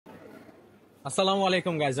আসসালামু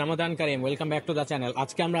আলাইকুম guys, Ramadan Karim, welcome back to the channel.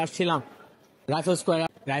 আজকে আমরা আসছিলাম রাইফেল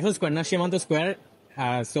স্কোয়ার না সীমান্ত স্কোয়ার।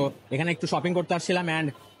 সো এখানে একটু শপিং করতে আসছিলাম অ্যান্ড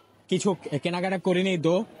কিছু কেনাকাটা করিনি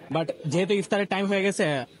দো, বাট যেহেতু ইফতারের টাইম হয়ে গেছে,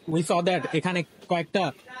 উই স দ্যাট এখানে কয়েকটা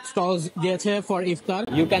স্টলস দিয়েছে for iftar.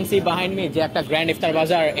 You can see behind me যে একটা গ্র্যান্ড ইফতার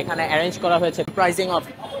বাজার এখানে অ্যারেঞ্জ করা হয়েছে, pricing of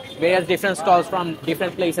various different stalls from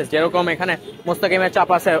different places. যেরকম এখানে মোস্তাকিমের চাপ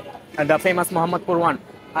আছে, দ্য ফেমাস মোহাম্মদপুর ওয়ান,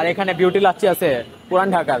 আর এখানে বিউটি লাচ্ছি আছে পুরান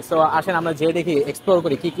ঢাকার। সো আসেন আমরা যেয়ে দেখি, এক্সপ্লোর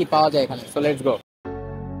করি কি কি পাওয়া যায় এখানে। So let's go.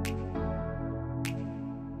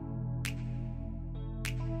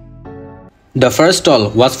 The first stall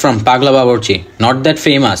was from Pagla Baburchi, not that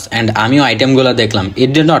famous, and আমিও আইটেমগুলো দেখলাম. It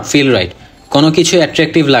did not feel right. কোনো কিছু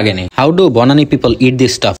অ্যাট্রাকটিভ লাগেনি. How do Bonani people eat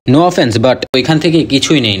this stuff? No offense, but ওইখান থেকে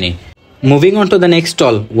কিছুই নেই. Moving on to the next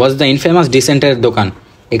stall was the infamous Decenter দোকান.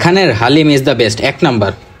 এখানের হালিম ইজ দ্য বেস্ট, এক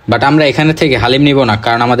নাম্বার. বাট আমরা এখানে থেকে হালিম নিব না,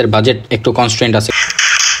 কারণ আমাদের বাজেট একটু কনস্ট্রেন্ট আছে।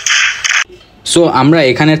 সো আমরা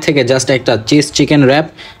এখানের থেকে জাস্ট একটা চিজ চিকেন র্যাপ,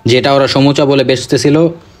 যেটা ওরা সমুচা বলে বেচতেছিল,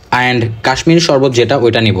 অ্যান্ড কাশ্মীর শরবত যেটা,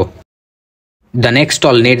 ওইটা নিব। The next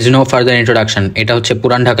stall needs no further introduction. এটা হচ্ছে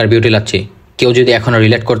পুরান ঢাকার বিউটি লাচ্ছি। কেউ যদি এখনো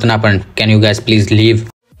রিলেট করতে না পারেন, can you guys please leave?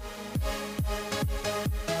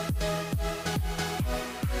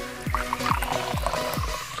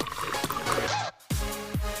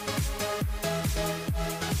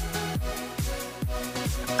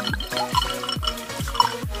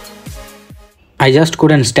 I just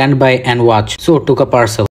couldn't stand by and watch, so took a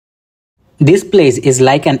parcel. This place is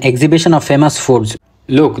like an exhibition of famous foods.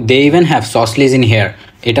 Look, they even have sausages in here.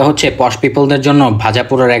 এটা হচ্ছে পশ পিপলদের জন্য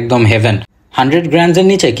ভাজাপুরার একদম haven. 100 গ্রামসের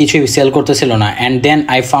নিচে কিছুই sell করতেছিল না, and then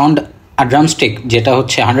I found a drumstick, যেটা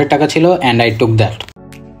হচ্ছে 100 টাকা ছিল, and I took that.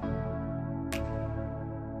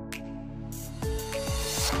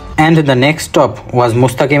 And the next stop was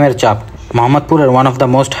মুস্তাকিমের চাপ, মোহাম্মদপুরের one of the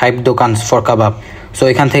most hype দোকানস for kebab. So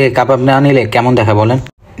এখান থেকে কাবাব না নিলে কেমন দেখা বলেন?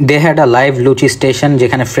 They had a live luchi station,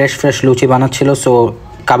 যেখানে ফ্রেশ লুচি বানাচ্ছিল। সো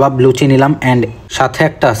কাবাব লুচি নিলাম, অ্যান্ড সাথে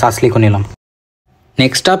একটা সাসলিকও নিলাম।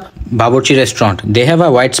 নেক্সট আপ, বাবুর্চি restaurant. They have a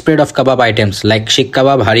wide spread of kebab items like শিক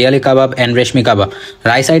কাবাব, হারিয়ালি কাবাব, and reshmi kebab.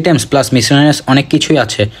 Rice items plus miscellaneous অনেক কিছুই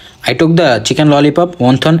আছে। I took the chicken lollipop,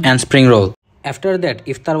 ওয়ন্থন, and spring roll. After that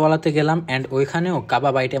ইফতারওয়ালাতে গেলাম, অ্যান্ড ওইখানেও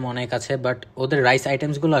কাবাব আইটেম অনেক আছে, but ওদের রাইস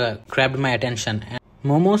আইটেমসগুলো গ্র্যাবড মাই attention.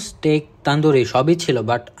 Momos, stake, tandoori সবই ছিল,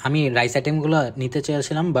 বাট আমি রাইস আইটেমগুলো নিতে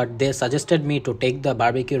চেয়েছিলাম, but they suggested me to take the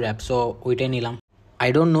barbecue rap, so ওইটাই নিলাম। I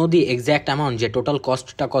don't know the exact amount, যে টোটাল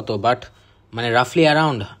কস্টটা কত, বাট মানে রাফলি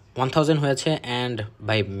অ্যারাউন্ড 1000 হয়েছে। অ্যান্ড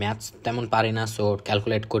ভাই ম্যাথস তেমন পারি না, সো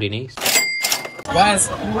ক্যালকুলেট করিনি। ব্যাস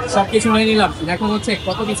সবকিছু নিয়ে নিলাম। এখন হচ্ছে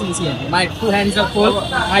কত কিছু নিচ্ছি, মাই টু হ্যান্ডস আর ফুল,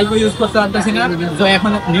 আইকো ইউজ করতে পারতেছি না। তো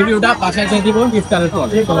এখন রিভিউটা বাসায় দিয়ে দিব ইফতারের পর।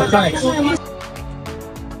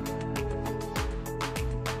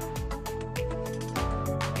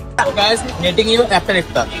 So guys, meeting you after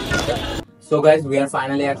iftar. So guys, we are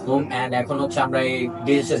finally at home, and এখন হচ্ছে আমরা এই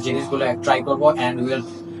delicious জিনিসগুলো ট্রাই করব, and we will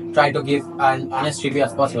try to give an honest review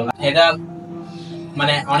as possible. এটা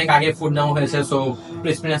মানে অনেক আগে ফুড নেওয়া হয়েছে, সো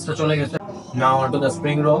ক্রিসপিনেসটা চলে গেছে। Now onto the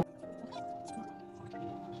spring roll.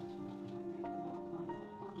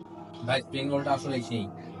 ভাই স্প্রিং রোলটা আসলে সেই,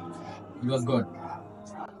 it was good.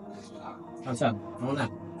 আচ্ছা, না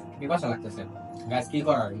বিপাশা লাগতেছে গাইস, কি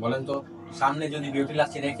করার বলেন তো? সামনে যদি বিউটি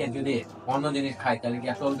লাচ্ছি রেখে যদি অন্য জিনিস খাই, তাহলে কি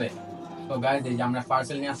আর চলবে? তো গাইস, এই যে আমরা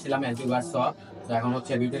পার্সেল নিয়ে আসছিলাম, এজ ইউ গাইস স, তো এখন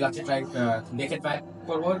হচ্ছে বিউটি লাচ্ছি দেখে ট্রাই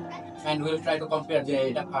করবো, and will try to compare যে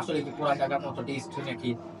এটা আসলে কি পুরো জায়গার মতো টেস্ট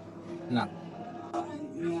নাকি না।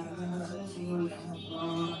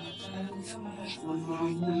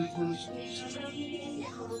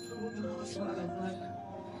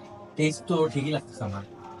 টেস্ট তো ঠিকই লাগতেছে আমার,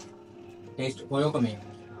 টেস্ট ওরকমই।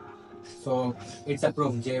 সো ইটস আ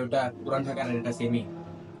প্রুফ যে ওটা পুরান ঢাকার, এটা সেমই,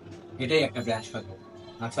 এটাই একটা ব্রাঞ্চ হয়তো।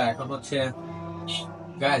 আচ্ছা, এখন হচ্ছে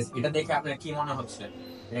গাইস, এটা দেখে আপনার কি মনে হচ্ছে?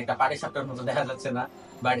 এটা একটা পাটিসাপটার মতো দেখা যাচ্ছে না,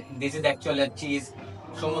 but this is actually cheese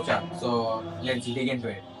samosa. So let's ডিগ into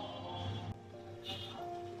ইট।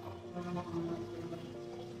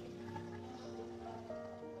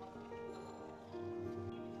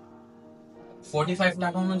 $45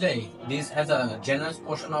 টাকা অনুযায়ী this has a generous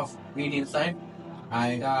portion of meet inside, আর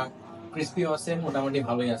এটা ক্রিস্পি আছে, মোটামুটি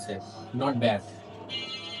ভালোই আছে, নট ব্যাড।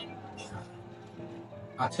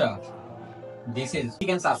 আচ্ছা, this is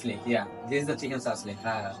chicken sasli. Yeah, this is the chicken sasli.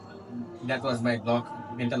 That was my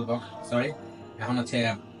mental block. Sorry. এখন হচ্ছে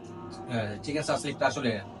চিকেন সাসলিটা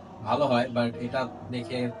আসলে ভালো হয়, বাট এটা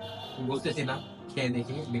দেখে বুঝতেছি না, খেয়ে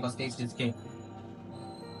দেখি, because test is king.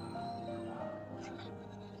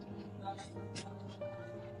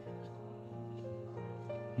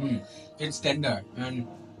 It's tender, and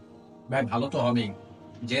ভাই ভালো তো হবেই,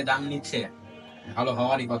 যে দাম নিচ্ছে ভালো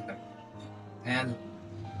হওয়ারই কথা। and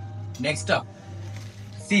next up,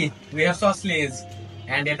 see, we have sausages,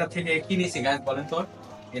 and এটা থেকে কি নিছি guys বলেন তো?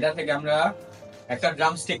 এটা থেকে আমরা একটা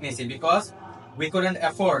ড্রাম স্টিক নিছি because we couldn't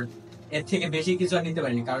afford এর থেকে বেশি কিছু আর নিতে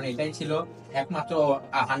পারিনি, কারণ এটাই ছিল একমাত্র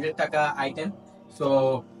 100 টাকা আইটেম। সো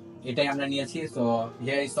এটাই আমরা নিয়েছি। So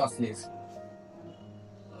here is sausages.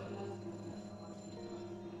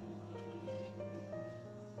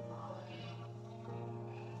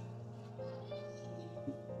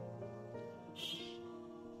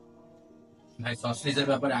 ভাই সসেজের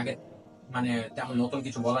ব্যাপারে আগে মানে তেমন নতুন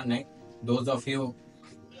কিছু বলার নাই। Those of you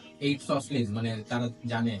eight sausage মানে তারা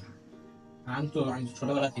জানে। আমি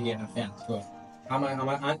ছোটবেলা থেকে এটা ফ্যান। তো আমার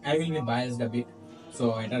আমার I will be biased a bit. So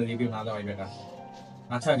এটা রিভিউ না দেওয়াই বেটার।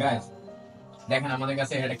 আচ্ছা গাইস, দেখেন আমাদের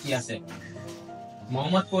কাছে এটা কি আছে,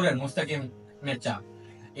 মোহাম্মদপুরের মুস্তাকিমের চা।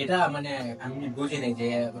 এটা মানে আমি বুঝিনি যে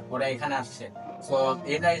ওরা এখানে আসছে। সো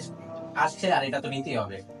এটা আসছে আর এটা তো নিতেই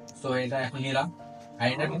হবে। সো এটা এখন নিলাম। আর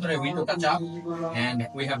এটার ভিতরে উইন্ডোটা চাপ এন্ড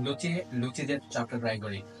উই হ্যাভ লুচি যে চাপটা ট্রাই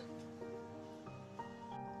করি।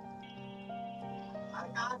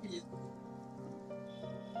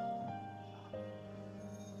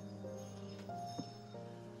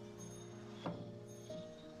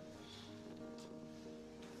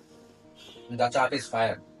 The chap is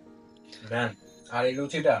fire, man. আর এই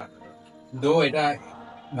লুচিটা দো এটা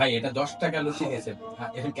ভাই এটা 10 টাকা লুচি গেছে।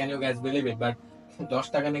 Can you guys believe it? But 10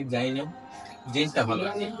 টাকা নিয়ে যাইনি, জিনিসটা ভালো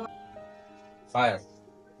আছে, ফায়ার।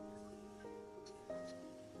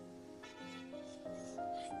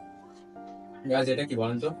 গাইস এটা কি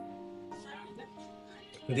বলেন তো?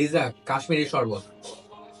 রিজা কাশ্মীরি শরবত,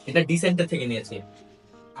 এটা ডিসেন্টার থেকে নিয়েছি।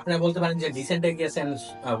 আপনারা বলতে পারেন যে ডিসেন্টে গিয়েছেন,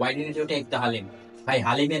 why did you take the Halim? ভাই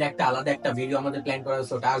হালিমের একটা আলাদা একটা ভিডিও আমাদের প্ল্যান করা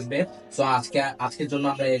আছে, ওটা আসবে। সো আজকের জন্য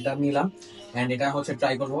আমরা এটা নিলাম এন্ড এটা হচ্ছে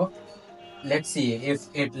ট্রাই করব। Let's see if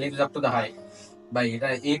it leaves up to the high. ভাই এটা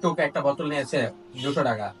এইটুক একটা বোতল নিয়েছে 200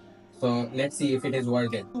 টাকা। So let's see if it is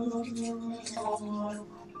worth it.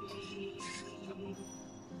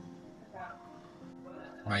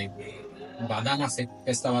 ভাই বাদাম আছে,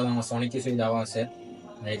 পেস্তা বাদাম আছে, অনেক কিছুই দেওয়া আছে।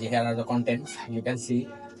 এই যে hair are the contents you can see.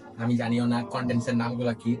 আমি জানিও না কন্টেন্টস এর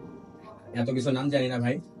নামগুলো কি, এত কিছু নাম জানি না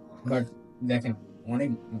ভাই। বাট দেখেন অনেক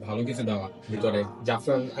ভালো কিছু দেওয়া ভিতরে,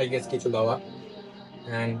 জাফরান আই গেস কিছু দেওয়া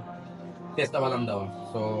এন্ড পেস্তা বাদাম দেওয়া।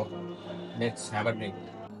 So let's have a drink.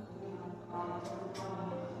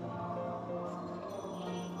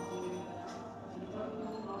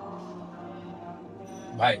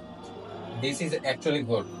 ভাই দিস ইজ অ্যাকচুয়ালি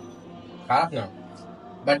গুড, খারাপ না,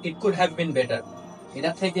 but it could have been better.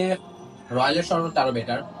 এটার থেকে রয়্যালের শরবত আরো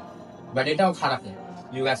বেটার, বাট এটাও খারাপ না।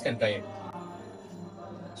 You guys can try it.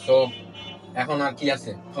 So এখন আর কি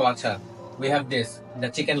আছে? ও আচ্ছা, we have this the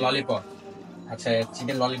chicken lollipop. আচ্ছা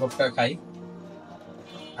চিকেন ললিপপটা খাই।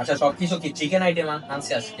 আচ্ছা সবকিছু কি চিকেন আইটেম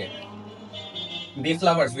আনছে আজকে? Beef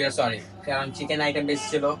lovers we are sorry, কারণ চিকেন আইটেম বেশি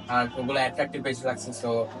ছিল আর ওগুলো অ্যাট্রাকটিভ বেশি লাগছে। সো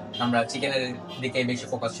আমরা চিকেনের দিকে বেশি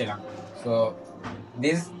ফোকাস ছিলাম। So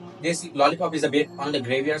this this lollipop is a bit on the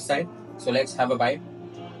গ্রেভিয়ার side. So let's have a byte.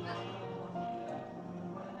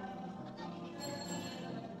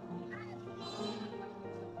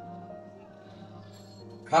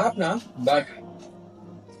 খারাপ না, বাট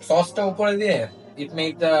সসটা উপরে দিয়ে it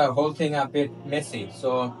make the whole thing a bit Messi. So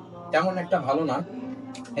তেমন একটা ভালো না,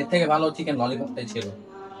 এর থেকে ভালো চিকেন ললিপপটাই ছিল।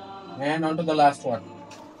 And on to the last one.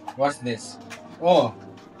 What's this? Oh,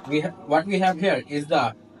 what we have here is the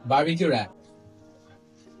barbecue wrap.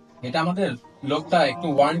 এটা আমাদের লোকটা একটু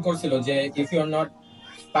ওয়ার্ন করছিল যে if you are not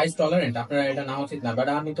spice tolerant আপনারা এটা নেওয়া উচিত না। বাট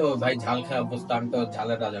আমি তো ভাই ঝাল খাওয়া অভ্যস্ত, আমি তো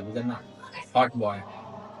ঝালের রাজা, বুঝেন না, hot boy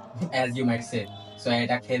as you might say. So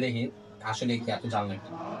এটা খেয়ে দেখি আসলে কি এত ঝাল নাকি।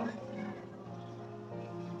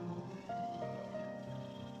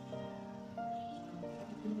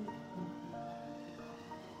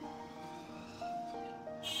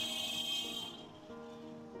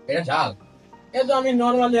 এটা ঝাল, এটা তো আমি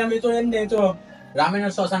নর্মালি আমি তো এমনি তো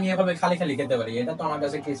রামেনের সস আমি এভাবে খালি খালি খেতে পারি, এটা তো আমার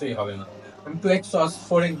কাছে কিছুই হবে না। আমি টু এক্স সস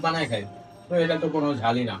 4x বানাই খাই, তো এটা তো কোনো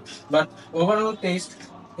ঝালই না। But overall test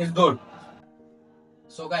is good.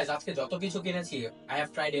 So guys আজকে যত কিছু কিনেছি I have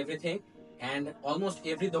tried everything and almost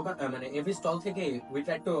every দোকান মানে এভরি স্টল থেকে we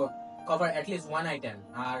try to cover at least one item.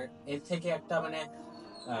 আর এর থেকে একটা মানে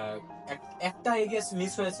একটা আই গেস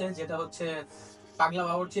মিস হয়েছে, যেটা হচ্ছে পাগলা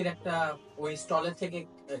বাবুর্চির একটা ওই স্টলের থেকে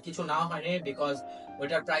কিছু নেওয়া হয়নি বিকজ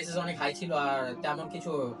ওইটার প্রাইসেস অনেক হাই ছিল আর তেমন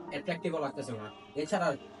কিছু অ্যাট্রাকটিভও লাগতেছিল না। এছাড়া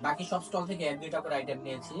বাকি সব স্টল থেকে এক দুইটা করে আইটেম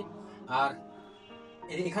নিয়েছি। আর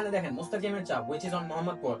এখানে দেখেন মুস্তাকিমের চা which is on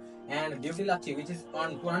Mohammadpur and beauty lassi which is on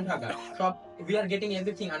পুরান ঢাকা, সব we are getting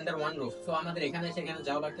everything under one roof. So আমাদের এখানে সেখানে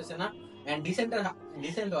যাওয়া লাগতেছে না and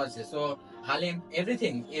ডিসেন্ট আছে। So Halim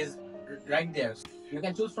everything is right there. You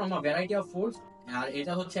can choose from a variety of foods. আর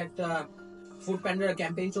এটা হচ্ছে একটা ফুড প্যান্ডার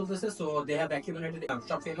ক্যাম্পেইন চলতেছে, সো দে হ্যাভ অ্যাকিউমুলেটেড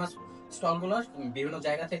সব ফেমাস স্টলগুলো বিভিন্ন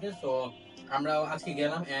জায়গা থেকে। সো আমরা আজকে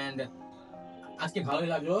গেলাম এন্ড আজকে ভালোই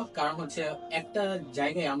লাগলো, কারণ হচ্ছে একটা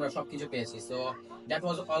জায়গায় আমরা সবকিছু পেয়েছি। So that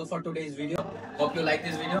was all for today's video. Hope you like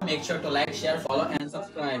this video. Make sure to like, share, follow and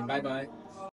subscribe. Bye bye.